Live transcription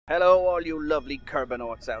Hello all you lovely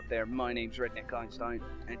Kerbonauts out there, my name's Redneck Einstein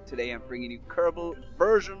and today I'm bringing you Kerbal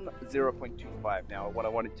version 0.25. Now what I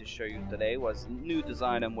wanted to show you today was a new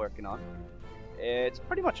design I'm working on. It's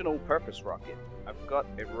pretty much an all-purpose rocket. I've got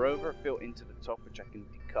a rover built into the top which I can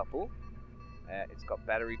decouple. It's got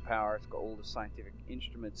battery power, it's got all the scientific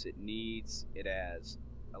instruments it needs, it has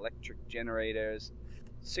electric generators,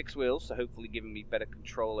 6 wheels, so hopefully giving me better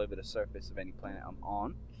control over the surface of any planet I'm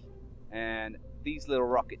on. And these little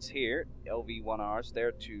rockets here, LV-1Rs,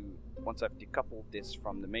 they're to, once I've decoupled this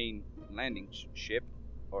from the main landing ship,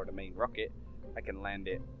 or the main rocket, I can land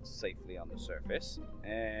it safely on the surface.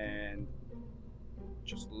 And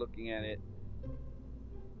just looking at it,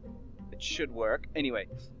 it should work. Anyway,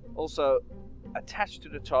 also, attached to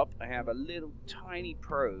the top, I have a little tiny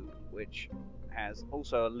probe, which has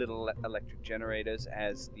also a little electric generators,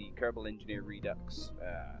 as the Kerbal Engineer Redux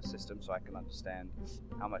system, so I can understand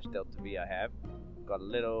how much delta V I have. Got a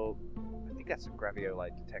little, I think that's a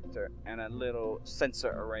graviolite detector, and a little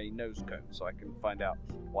sensor array nose cone, so I can find out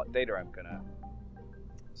what data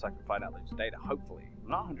so I can find out those data, hopefully. I'm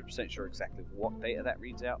not 100% sure exactly what data that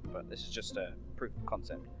reads out, but this is just a proof of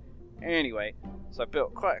concept. Anyway, so I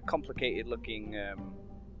built quite a complicated looking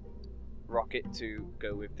rocket to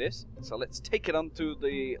go with this. So let's take it onto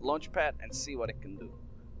the launch pad and see what it can do.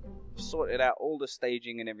 Sorted out all the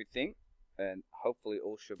staging and everything, and hopefully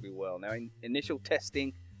all should be well. Now in initial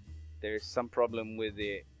testing, there's some problem with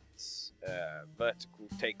its vertical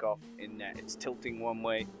takeoff in that it's tilting one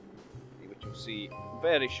way, which you'll see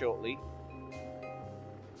very shortly.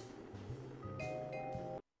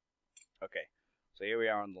 Okay, so here we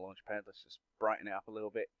are on the launch pad. Let's just brighten it up a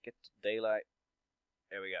little bit, get to daylight.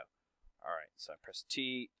 There we go. Alright, so I press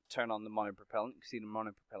T, turn on the monopropellant. You can see the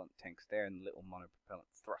monopropellant tanks there and the little monopropellant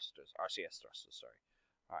thrusters, RCS thrusters, sorry.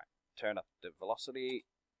 Alright, turn up the velocity,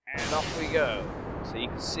 and off we go. So you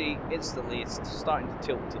can see instantly it's starting to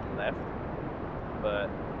tilt to the left, but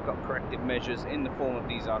I've got corrective measures in the form of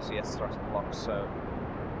these RCS thrust blocks, so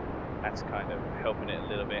that's kind of helping it a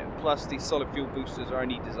little bit. And plus, these solid fuel boosters are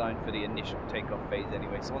only designed for the initial takeoff phase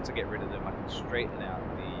anyway, so once I get rid of them, I can straighten out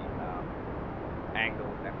the angle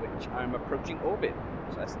at which I'm approaching orbit,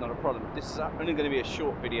 so that's not a problem. This is only going to be a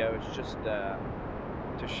short video. It's just to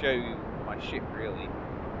show you my ship, really.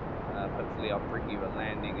 Hopefully I'll bring you a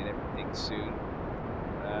landing and everything soon.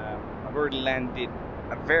 I've already landed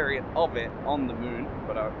a variant of it on the moon,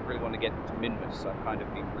 but I really want to get to Minmus, so I've kind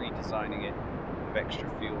of been redesigning it with extra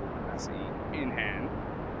fuel capacity in hand.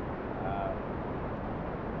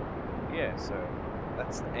 Yeah, so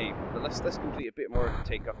that's the aim. But let's complete a bit more of the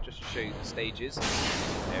takeoff just to show you the stages.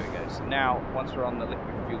 There we go. So now, once we're on the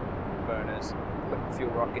liquid fuel burners, liquid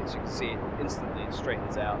fuel rockets, you can see it instantly, it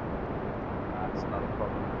straightens out. That's not a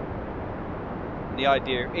problem. And the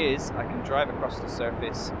idea is I can drive across the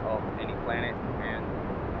surface of any planet and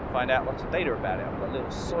find out lots of data about it. I've got a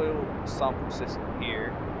little soil sample system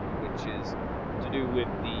here, which is to do with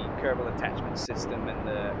the Kerbal attachment system and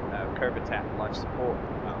the Kerbitat life support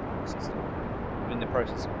system. I'm in the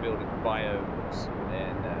process of building biomes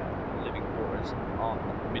and living quarters on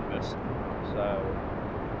Minmus, so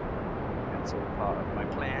that's all part of my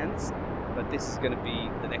plans. But this is going to be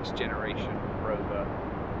the next generation rover,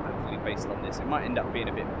 hopefully based on this. It might end up being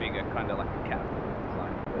a bit bigger, kind of like a caterpillar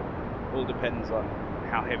design, but it all depends on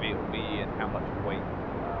how heavy it will be and how much weight.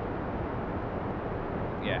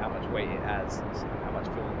 How much weight it has, so how much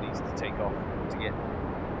fuel it needs to take off to get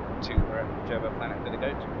to whichever planet I'm going to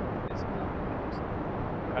go to. This example.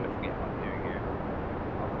 I kind of forget what I'm doing here.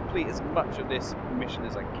 I'll complete as much of this mission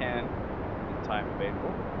as I can in the time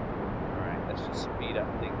available. Alright, let's just speed up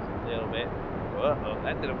things a little bit. Uh-oh,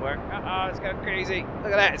 that didn't work. Uh-oh, it's going crazy.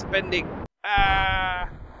 Look at that, it's bending. Ah!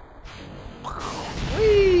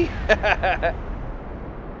 Whee!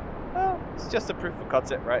 Well, it's just a proof of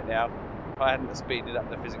concept right now. If I hadn't speeded up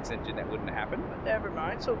the physics engine, that wouldn't have happened, but never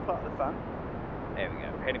mind, it's all part of the fun. There we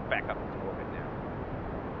go, heading back up into orbit now.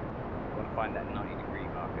 I want to find that 90-degree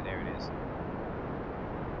marker, there it is.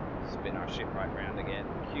 Spin our ship right round again.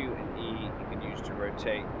 Q and E you can use to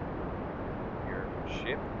rotate your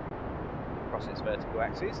ship across its vertical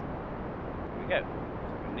axis. Here we go. So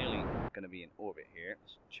we're nearly going to be in orbit here.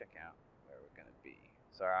 Let's check out where we're going to be.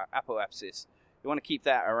 So our apoapsis, you want to keep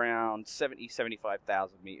that around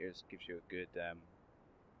 75,000 meters. Gives you a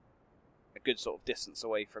good sort of distance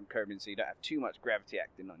away from Kerbin, so you don't have too much gravity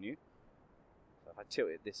acting on you. So if I tilt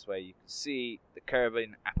it this way, you can see the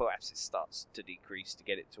Kerbin apoapsis starts to decrease to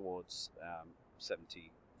get it towards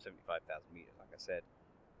 75,000 meters, like I said.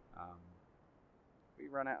 We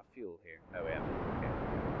run out of fuel here. Oh, we have. Okay.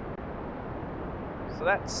 So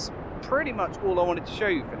that's pretty much all I wanted to show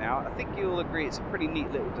you for now. I think you'll agree it's a pretty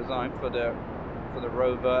neat little design for the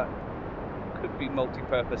rover. Could be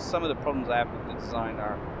multi-purpose. Some of the problems I have with the design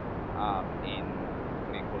are in,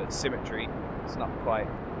 what do you call it, symmetry. It's not quite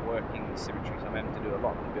working in symmetry, so I'm having to do a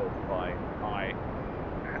lot of the build by eye,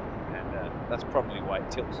 and that's probably why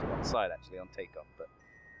it tilts to one side actually on takeoff, but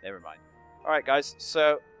never mind. Alright guys,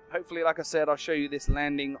 so hopefully, like I said, I'll show you this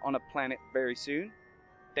landing on a planet very soon.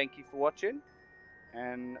 Thank you for watching,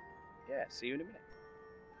 and yeah, see you in a minute.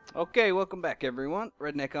 Okay, welcome back everyone.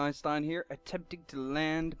 Redneck Einstein here, attempting to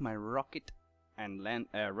land my rocket and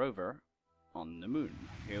rover on the moon.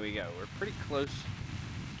 Here we go. We're pretty close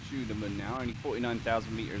to the moon now, only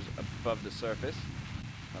 49,000 meters above the surface.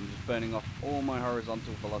 I'm just burning off all my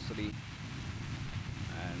horizontal velocity,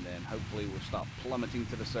 and then hopefully we'll start plummeting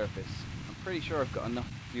to the surface. I'm pretty sure I've got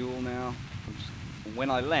enough fuel now. When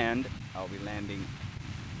I land, I'll be landing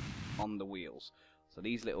on the wheels, so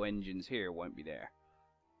these little engines here won't be there.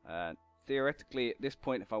 Theoretically, at this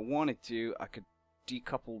point, if I wanted to, I could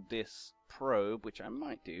decouple this probe, which I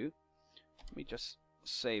might do. Let me just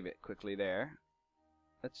save it quickly there.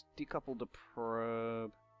 Let's decouple the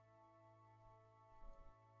probe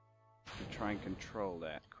and try and control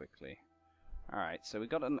that quickly. Alright, so we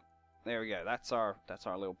got an... There we go, that's our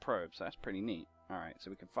little probe, so that's pretty neat. Alright,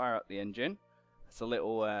 so we can fire up the engine. It's a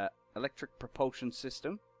little electric propulsion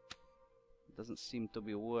system. It doesn't seem to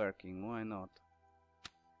be working, why not?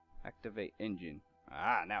 Activate engine.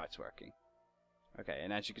 Ah, now it's working. Okay,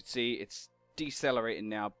 and as you can see, it's decelerating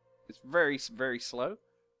now. It's very, very slow,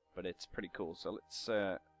 but it's pretty cool. So let's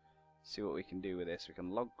see what we can do with this. We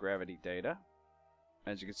can log gravity data.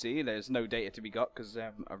 As you can see, there's no data to be got because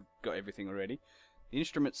I've got everything already. The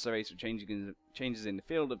instrument surveys for changes in the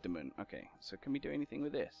field of the moon. Okay, so can we do anything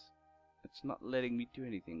with this? It's not letting me do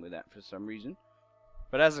anything with that for some reason.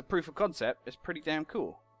 But as a proof of concept, it's pretty damn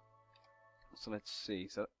cool. So let's see.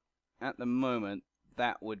 So at the moment,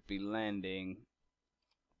 that would be landing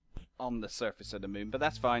on the surface of the moon, but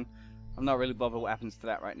that's fine. I'm not really bothered what happens to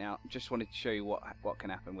that right now. Just wanted to show you what can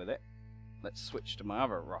happen with it. Let's switch to my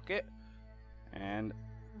other rocket and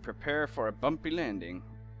prepare for a bumpy landing.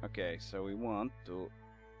 Okay, so we want to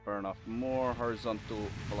burn off more horizontal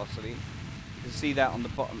velocity. You can see that on the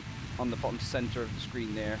bottom center of the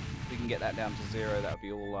screen there. If we can get that down to 0, that would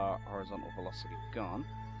be all our horizontal velocity gone.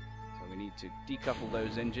 So we need to decouple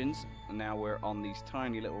those engines, and now we're on these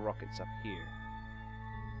tiny little rockets up here.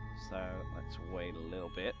 So let's wait a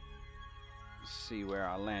little bit, see where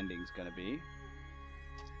our landing's going to be.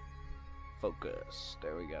 Focus.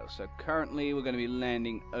 There we go. So currently we're going to be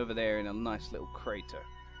landing over there in a nice little crater.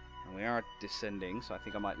 And we are descending, so I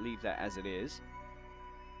think I might leave that as it is.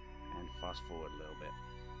 And fast forward a little bit.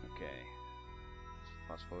 Okay.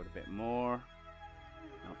 Let's fast forward a bit more.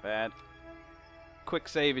 Not bad. Quick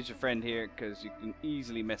save is your friend here, because you can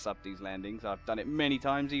easily mess up these landings. I've done it many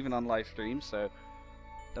times, even on live streams, so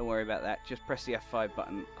don't worry about that. Just press the F5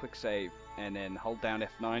 button, quick save, and then hold down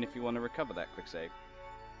F9 if you want to recover that quick save.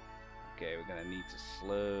 Okay, we're going to need to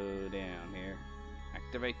slow down here.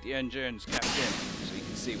 Activate the engines, Captain. So you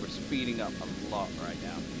can see we're speeding up a lot right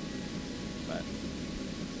now. But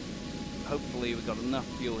hopefully we've got enough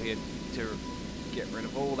fuel here to get rid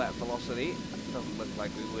of all that velocity. It doesn't look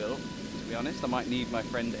like we will, to be honest. I might need my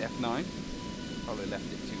friend F9. Probably left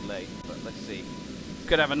it too late, but let's see.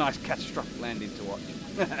 Could have a nice catastrophic landing to watch.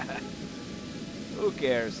 Who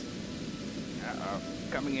cares? Uh-oh.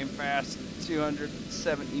 Coming in fast.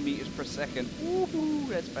 270 meters per second. Woohoo,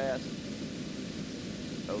 that's fast.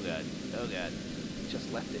 Oh god. Oh god.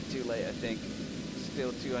 Just left it too late, I think.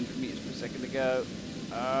 Still 200 meters per second to go.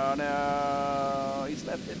 Oh no. He's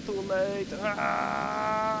left it too late.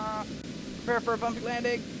 Ah! Prepare for a bumpy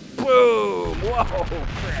landing. Boom! Whoa!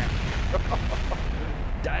 Crap.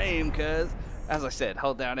 Damn, cuz. As I said,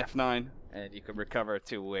 hold down F9 and you can recover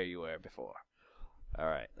to where you were before.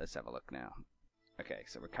 Alright, let's have a look now. Okay,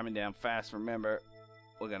 so we're coming down fast. Remember,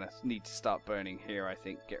 we're going to need to start burning here, I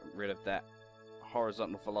think. Get rid of that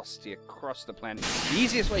horizontal velocity across the planet. The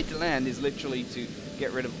easiest way to land is literally to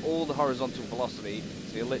get rid of all the horizontal velocity.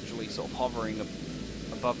 So you're literally sort of hovering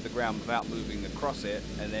above the ground without moving across it.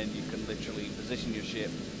 And then you can literally position your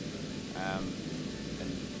ship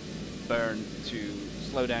and burn to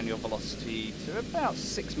slow down your velocity to about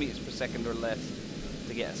 6 meters per second or less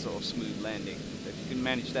to get a sort of smooth landing. So if you can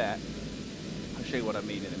manage that, I'll show you what I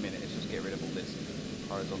mean in a minute. It's just get rid of all this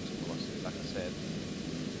horizontal velocity, like I said.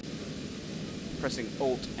 Pressing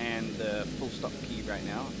Alt and the full stop key right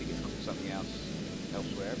now. I think it's called something else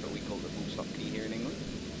elsewhere, but we call it the full stop key here in England.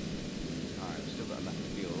 Alright, we've still got enough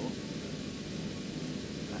fuel.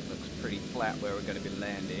 That looks pretty flat where we're going to be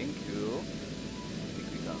landing. Cool.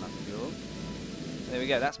 we've got enough fuel. There we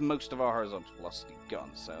go. That's most of our horizontal velocity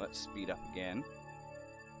gone. So let's speed up again.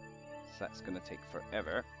 So that's going to take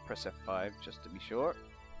forever. Press F5 just to be sure.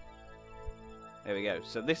 There we go.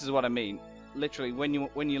 So this is what I mean. Literally, when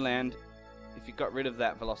you land, if you got rid of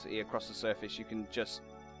that velocity across the surface, you can just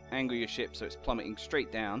angle your ship so it's plummeting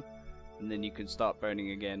straight down, and then you can start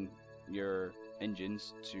burning again your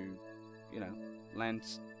engines to, you know, land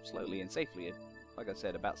slowly and safely at, like I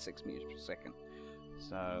said, about 6 meters per second.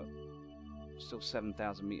 So still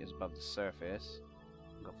 7,000 meters above the surface.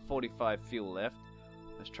 We've got 45 fuel left.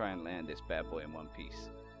 Let's try and land this bad boy in one piece.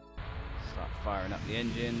 Start firing up the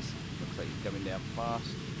engines. Looks like he's coming down fast.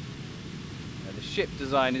 Now the ship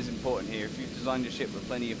design is important here. If you've designed your ship with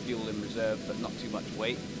plenty of fuel in reserve but not too much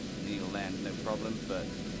weight, then you'll land no problem. But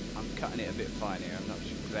I'm cutting it a bit fine here. I'm not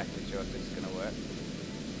exactly sure if this is going to work.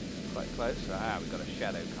 Quite close. Ah, we've got a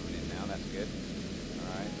shadow coming in now. That's good.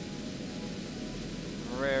 Alright.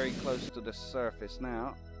 Very close to the surface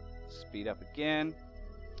now. Speed up again.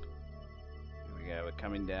 Here we go. We're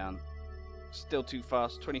coming down. Still too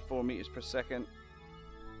fast. 24 meters per second.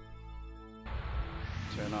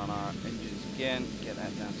 Turn on our engines again, get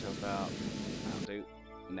that down to about, that'll do.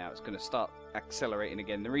 Now it's going to start accelerating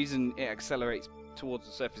again. The reason it accelerates towards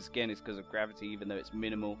the surface again is because of gravity. Even though it's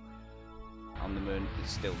minimal on the moon,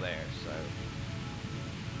 it's still there. So there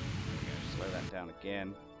we go. Slow that down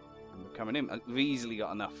again. And we're coming in. We've easily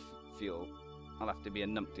got enough fuel. I'll have to be a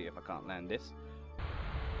numpty if I can't land this.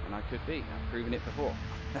 And I could be. I've proven it before.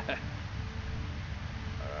 Alright.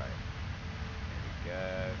 There we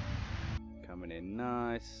go. Coming in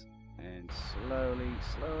nice and slowly,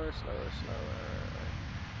 slower.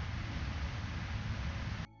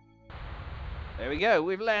 There we go.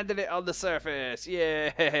 We've landed it on the surface.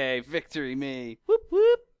 Yay! Victory me. Whoop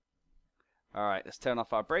whoop. All right, let's turn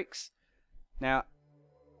off our brakes. Now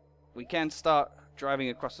we can start driving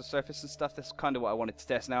across the surface and stuff. That's kind of what I wanted to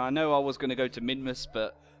test. Now I know I was going to go to Minmus,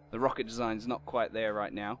 but the rocket design's not quite there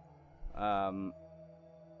right now.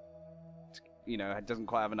 You know, it doesn't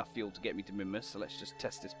quite have enough fuel to get me to Minmus, so let's just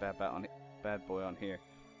test this bad boy on here.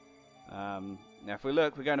 Now if we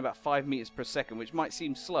look, we're going about 5 meters per second, which might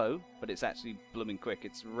seem slow, but it's actually blooming quick.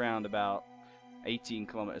 It's around about 18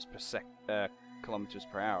 kilometers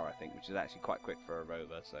per hour, I think, which is actually quite quick for a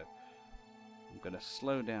rover. So I'm going to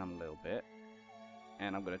slow down a little bit,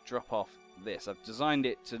 and I'm going to drop off this. I've designed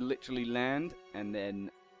it to literally land, and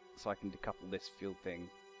then so I can decouple this fuel thing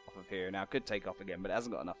off of here. Now I could take off again, but it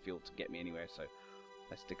hasn't got enough fuel to get me anywhere, so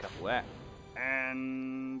let's decouple that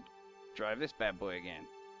and drive this bad boy again.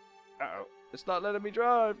 Uh-oh, it's not letting me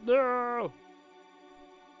drive. No!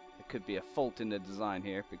 There could be a fault in the design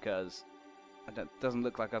here because it doesn't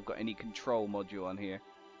look like I've got any control module on here.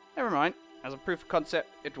 Never mind, as a proof of concept,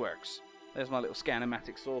 it works. There's my little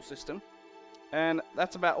Scanematic solar system, and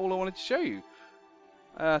that's about all I wanted to show you.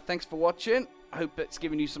 Thanks for watching. I hope it's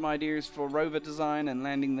given you some ideas for rover design and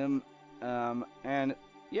landing them. And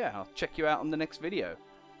yeah, I'll check you out on the next video.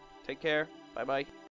 Take care. Bye bye.